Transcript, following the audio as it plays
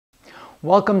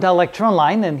Welcome to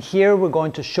electron and here we're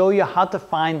going to show you how to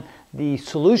find the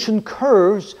solution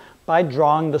curves by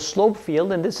drawing the slope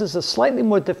field, and this is a slightly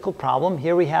more difficult problem.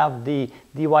 Here we have the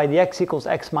dy dx equals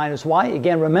x minus y.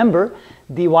 Again, remember,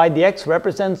 dy dx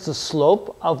represents the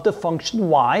slope of the function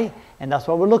y, and that's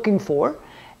what we're looking for,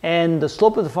 and the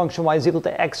slope of the function y is equal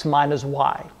to x minus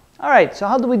y. Alright, so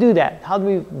how do we do that? How do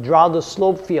we draw the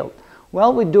slope field?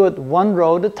 Well, we do it one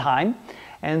row at a time.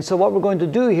 And so what we're going to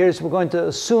do here is we're going to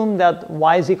assume that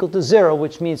y is equal to 0,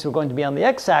 which means we're going to be on the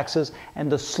x-axis,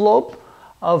 and the slope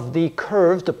of the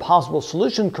curves, the possible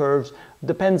solution curves,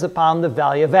 depends upon the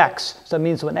value of x. So that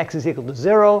means when x is equal to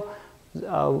 0,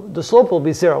 the slope will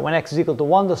be 0. When x is equal to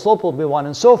 1, the slope will be 1,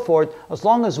 and so forth, as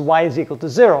long as y is equal to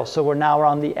 0. So we're now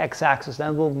on the x-axis.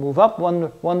 Then we'll move up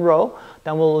one row,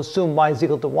 then we'll assume y is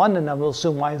equal to 1, and then we'll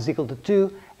assume y is equal to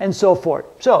 2, and so forth.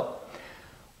 So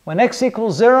when x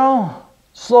equals 0,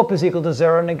 slope is equal to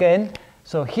 0, and again,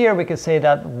 so here we can say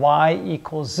that y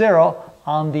equals 0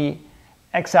 on the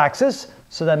x-axis.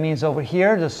 So that means over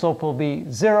here the slope will be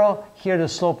 0, here the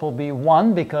slope will be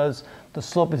 1 because the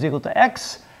slope is equal to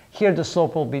x, here the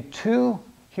slope will be 2,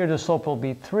 here the slope will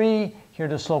be 3, here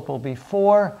the slope will be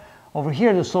 4, over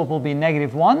here the slope will be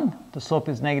negative 1, the slope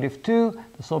is negative 2,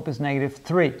 the slope is negative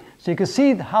 3. So you can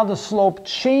see how the slope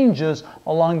changes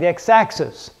along the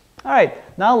x-axis. Alright,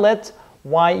 now let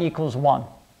y equals 1.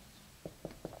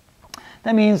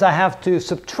 That means I have to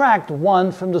subtract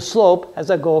 1 from the slope as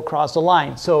I go across the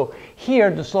line. So here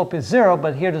the slope is 0,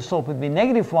 but here the slope would be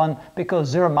negative 1 because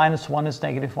 0 minus 1 is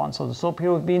negative 1. So the slope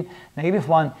here would be negative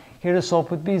 1, here the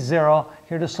slope would be 0,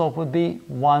 here the slope would be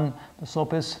 1, the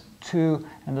slope is 2,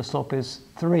 and the slope is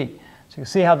 3. So you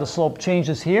see how the slope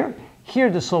changes here.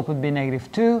 Here the slope would be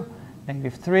negative 2,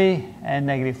 negative 3, and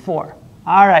negative 4.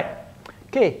 All right.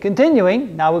 Okay,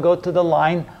 continuing, now we go to the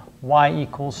line y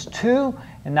equals 2,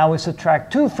 and now we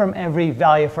subtract 2 from every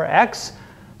value for x.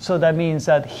 So that means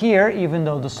that here, even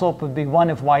though the slope would be 1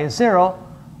 if y is 0,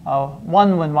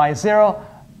 1 when y is 0,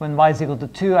 when y is equal to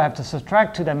 2, I have to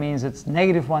subtract 2. That means it's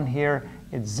negative 1 here,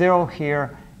 it's 0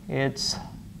 here, it's,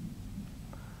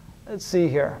 let's see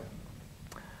here.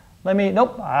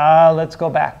 Let's go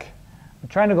back. I'm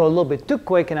trying to go a little bit too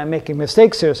quick and I'm making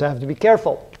mistakes here, so I have to be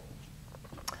careful.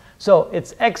 So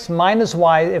it's x minus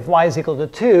y if y is equal to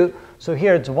 2. So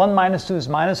here it's 1 minus 2 is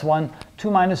minus 1,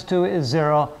 2 minus 2 is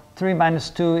 0, 3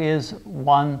 minus 2 is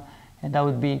 1, and that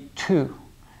would be 2.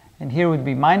 And here would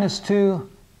be minus 2,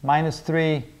 minus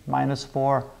 3, minus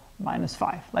 4, minus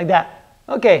 5, like that.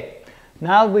 Okay,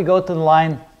 now we go to the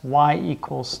line y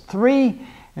equals 3.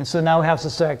 And so now we have to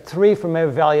subtract 3 from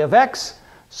every value of x.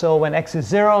 So when x is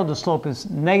 0, the slope is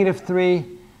negative 3,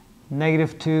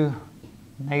 negative 2,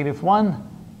 negative 1,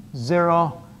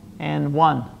 0, and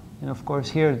 1. And of course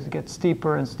here it gets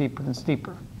steeper and steeper and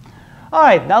steeper. All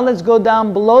right, now let's go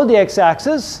down below the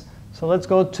x-axis. So let's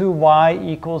go to y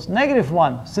equals negative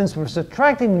 1. Since we're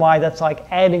subtracting y, that's like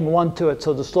adding 1 to it.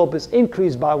 So the slope is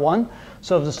increased by 1.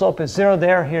 So if the slope is 0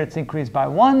 there, here it's increased by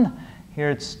 1. Here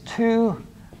it's 2,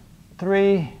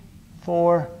 3,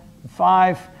 4,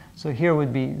 5. So here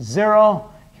would be 0.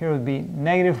 Here would be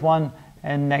negative 1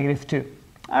 and negative 2.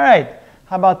 All right.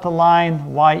 How about the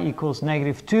line y equals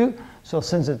negative 2? So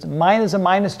since it's minus a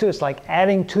minus 2, it's like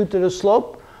adding 2 to the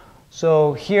slope.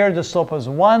 So here the slope was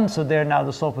 1, so there now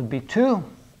the slope would be 2.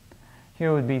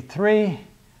 Here would be 3,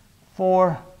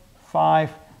 4, 5,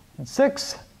 and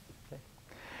 6.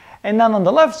 And then on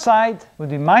the left side would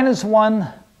be minus 1,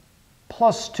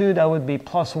 plus 2, that would be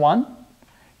plus 1.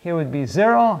 Here would be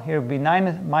 0, here would be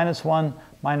minus 1,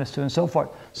 minus 2, and so forth.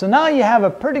 So now you have a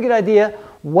pretty good idea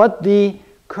what the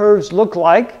curves look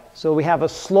like. So we have a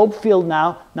slope field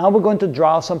now. Now we're going to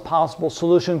draw some possible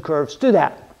solution curves to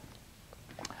that.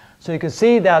 So you can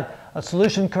see that a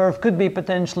solution curve could be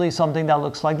potentially something that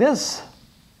looks like this.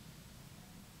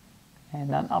 And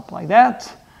then up like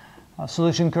that. A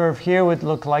solution curve here would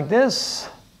look like this.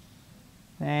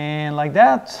 And like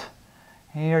that.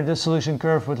 Here the solution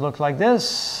curve would look like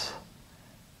this.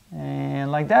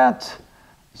 And like that.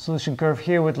 Solution curve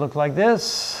here would look like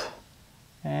this.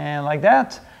 And like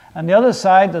that. On the other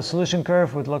side, the solution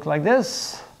curve would look like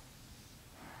this.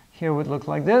 Here would look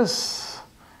like this.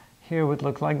 Here would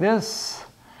look like this.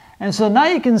 And so now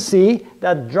you can see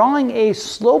that drawing a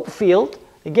slope field,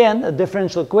 again, a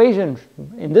differential equation,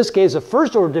 in this case a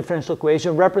first order differential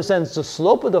equation, represents the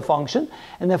slope of the function.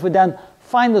 And if we then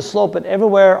find the slope at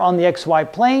everywhere on the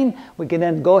xy plane, we can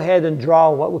then go ahead and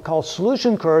draw what we call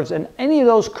solution curves, and any of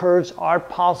those curves are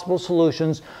possible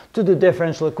solutions to the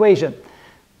differential equation.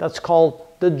 That's called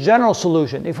the general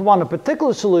solution. If we want a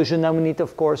particular solution, then we need,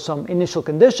 of course, some initial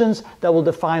conditions that will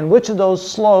define which of those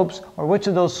slopes or which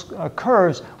of those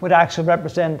curves would actually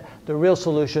represent the real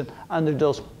solution under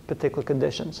those particular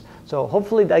conditions. So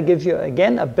hopefully that gives you,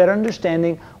 again, a better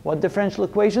understanding what differential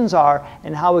equations are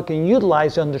and how we can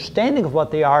utilize the understanding of what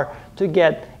they are to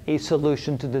get a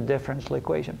solution to the differential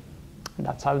equation. And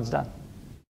that's how it's done.